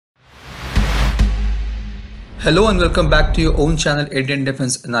Hello and welcome back to your own channel Indian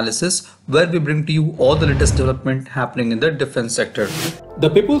Defense Analysis, where we bring to you all the latest development happening in the defense sector. The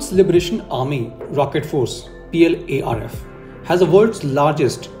People's Liberation Army Rocket Force (PLARF) has the world's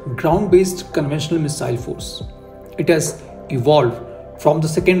largest ground-based conventional missile force. It has evolved from the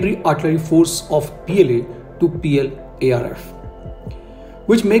secondary artillery force of PLA to PLARF,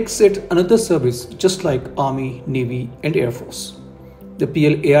 which makes it another service just like Army, Navy and Air Force. The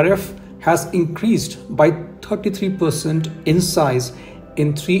PLARF has increased by 33% in size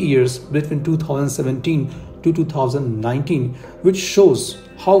in 3 years between 2017 to 2019, which shows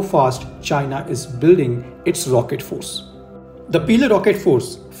how fast China is building its rocket force. The PLA rocket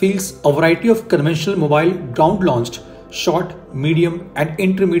force fields a variety of conventional mobile ground-launched, short, medium and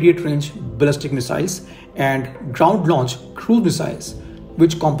intermediate range ballistic missiles and ground-launched cruise missiles,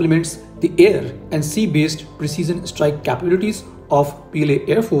 which complements the air and sea-based precision strike capabilities of PLA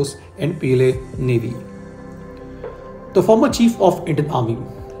Air Force and PLA Navy. The former Chief of Indian Army,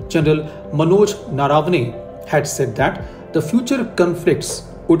 General Manoj Naravane, had said that the future conflicts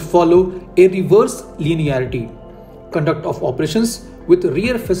would follow a reverse linearity, conduct of operations with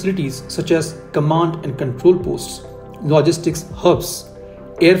rear facilities such as command and control posts, logistics hubs,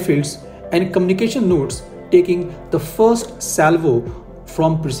 airfields and communication nodes taking the first salvo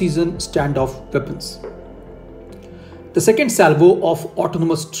from precision standoff weapons. The second salvo of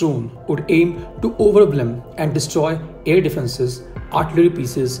autonomous drone would aim to overwhelm and destroy air defenses, artillery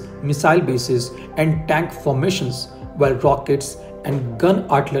pieces, missile bases and tank formations, while rockets and gun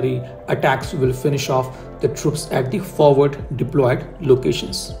artillery attacks will finish off the troops at the forward deployed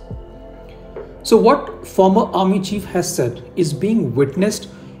locations. So what former army chief has said is being witnessed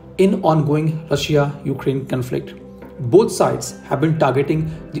in ongoing Russia-Ukraine conflict. Both sides have been targeting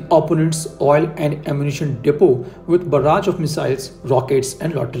the opponent's oil and ammunition depot with barrage of missiles, rockets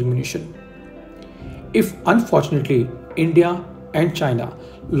and loitering munition. If unfortunately India and China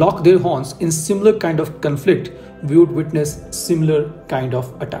lock their horns in similar kind of conflict, we would witness similar kind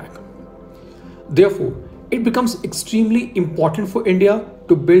of attack. Therefore, it becomes extremely important for India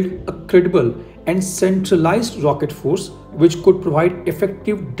to build a credible and centralized rocket force which could provide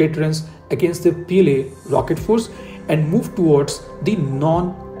effective deterrence against the PLA rocket force and move towards the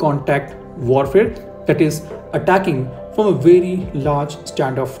non-contact warfare, that is attacking from a very large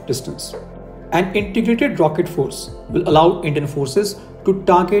standoff distance. An integrated rocket force will allow Indian forces to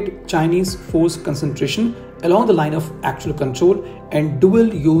target Chinese force concentration along the line of actual control and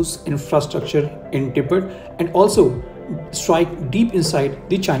dual-use infrastructure in Tibet and also strike deep inside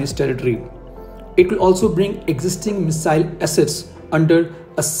the Chinese territory. It will also bring existing missile assets under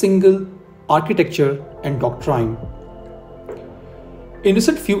a single architecture and doctrine. In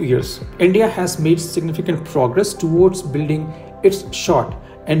recent few years, India has made significant progress towards building its short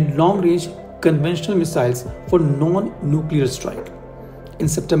and long-range conventional missiles for non-nuclear strike. In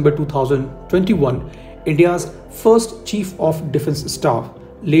September 2021, India's first Chief of Defence Staff,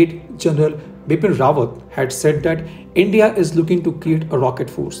 late General Bipin Rawat, had said that India is looking to create a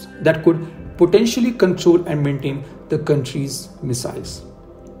rocket force that could potentially control and maintain the country's missiles.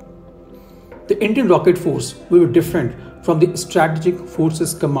 The Indian Rocket Force will be different from the Strategic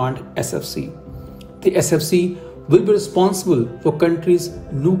Forces Command (SFC). The SFC will be responsible for country's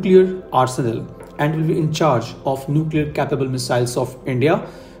nuclear arsenal and will be in charge of nuclear capable missiles of India,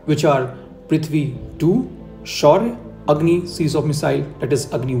 which are Prithvi 2, Shaurya, Agni series of missile, that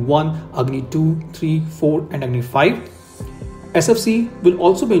is Agni 1, Agni 2, 3, 4 and Agni 5. SFC will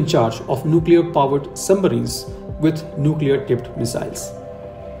also be in charge of nuclear powered submarines with nuclear tipped missiles.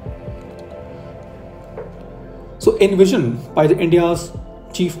 So envisioned by the India's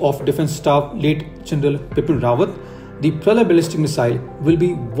Chief of Defence Staff, late General Bipin Rawat, the Pralay ballistic missile will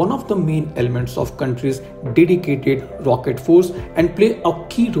be one of the main elements of country's dedicated rocket force and play a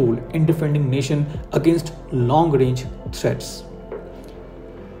key role in defending nation against long-range threats.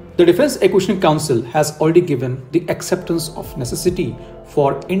 The Defence Acquisition Council has already given the acceptance of necessity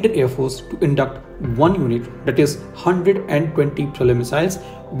for Indian Air Force to induct one unit, that is 120 Pralay missiles,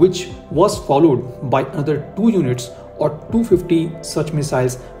 which was followed by another 2 units or 250 such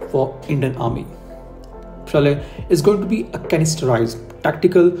missiles for Indian Army. Pralay is going to be a canisterized,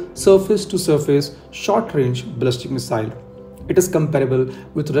 tactical, surface-to-surface, short-range ballistic missile. It is comparable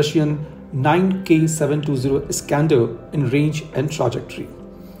with Russian 9K720 Iskander in range and trajectory.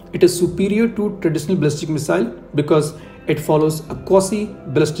 It is superior to traditional ballistic missile because it follows a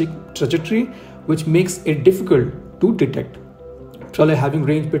quasi-ballistic trajectory, which makes it difficult to detect. Pralay, having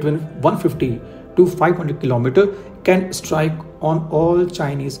range between 150 to 500 km, can strike on all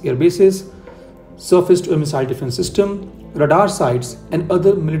Chinese air bases, surface-to-air missile defense system, radar sites and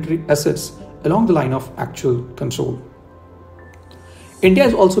other military assets along the line of actual control. India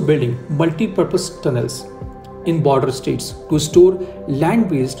is also building multi-purpose tunnels in border states to store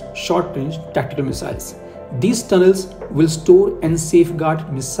land-based short-range tactical missiles. These tunnels will store and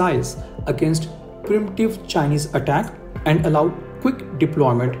safeguard missiles against primitive Chinese attack and allow quick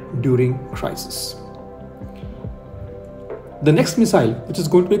deployment during crisis. The next missile, which is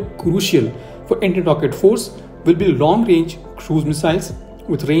going to be crucial for Indian rocket force, will be long-range cruise missiles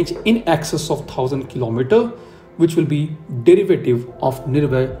with range in excess of 1,000 km, which will be derivative of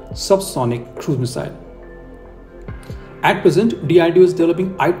Nirbhay subsonic cruise missile. At present, DRDO is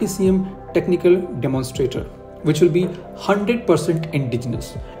developing ITCM technical demonstrator, which will be 100%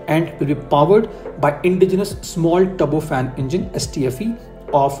 indigenous and will be powered by indigenous small turbofan engine STFE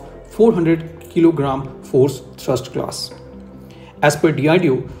of 400 kg force thrust class. As per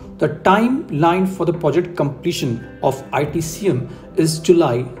DRDO, the timeline for the project completion of ITCM is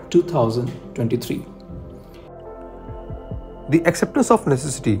July 2023. The acceptance of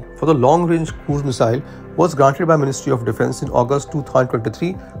necessity for the long-range cruise missile was granted by Ministry of Defence in August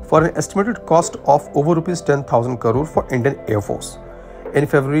 2023 for an estimated cost of over Rs 10,000 crore for Indian Air Force. In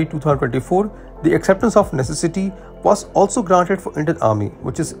February 2024, the acceptance of necessity was also granted for Indian Army,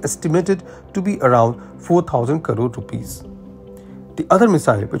 which is estimated to be around 4,000 crore rupees. The other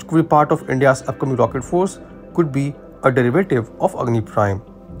missile, which could be part of India's upcoming rocket force, could be a derivative of Agni Prime.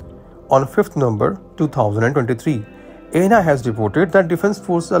 On 5th November 2023, ANI has reported that defense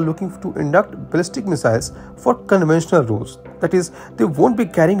forces are looking to induct ballistic missiles for conventional roles. That is, they won't be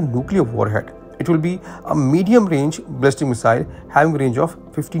carrying nuclear warhead. It will be a medium-range ballistic missile having a range of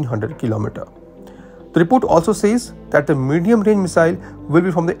 1500 km. The report also says that the medium-range missile will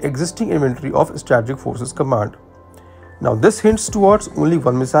be from the existing inventory of Strategic Forces Command. Now this hints towards only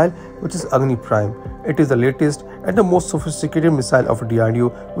one missile, which is Agni Prime. It is the latest and the most sophisticated missile of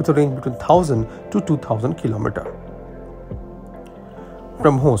DRDO with a range between 1000 to 2000 km.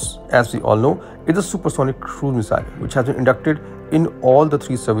 BrahMos, as we all know, is a supersonic cruise missile which has been inducted in all the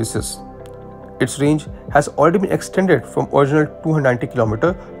three services. Its range has already been extended from original 290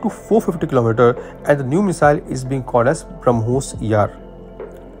 km to 450 km, and the new missile is being called as BrahMos ER.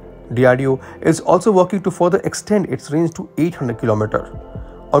 DRDO is also working to further extend its range to 800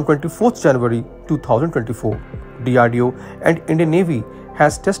 km. On 24th January 2024, DRDO and Indian Navy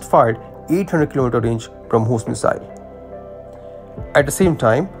has test-fired 800 km range BrahMos missile. At the same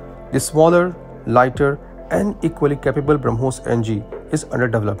time, the smaller, lighter and equally capable BrahMos NG is under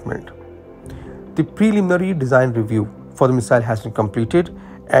development. The preliminary design review for the missile has been completed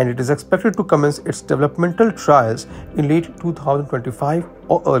and it is expected to commence its developmental trials in late 2025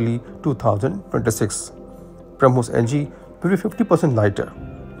 or early 2026. BrahMos NG will be 50% lighter,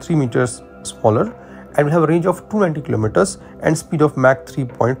 3 meters smaller and will have a range of 290 km and speed of Mach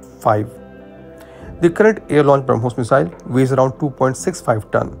 3.5. The current air-launched BrahMos missile weighs around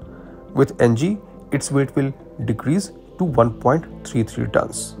 2.65 tons. With NG, its weight will decrease to 1.33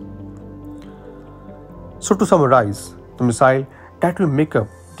 tons. So to summarize, the missile that will make up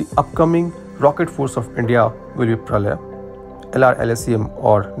the upcoming rocket force of India will be Pralay, LRLSAM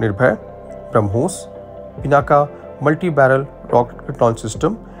or Nirbhay, BrahMos, Pinaka multi-barrel rocket launch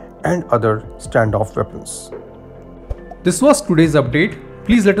system and other standoff weapons. This was today's update.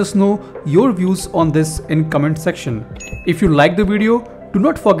 Please let us know your views on this in comment section. If you like the video, do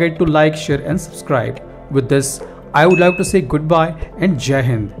not forget to like, share and subscribe. With this, I would like to say goodbye and Jai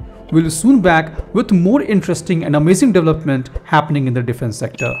Hind. We'll soon back with more interesting and amazing development happening in the defense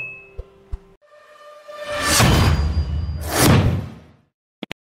sector.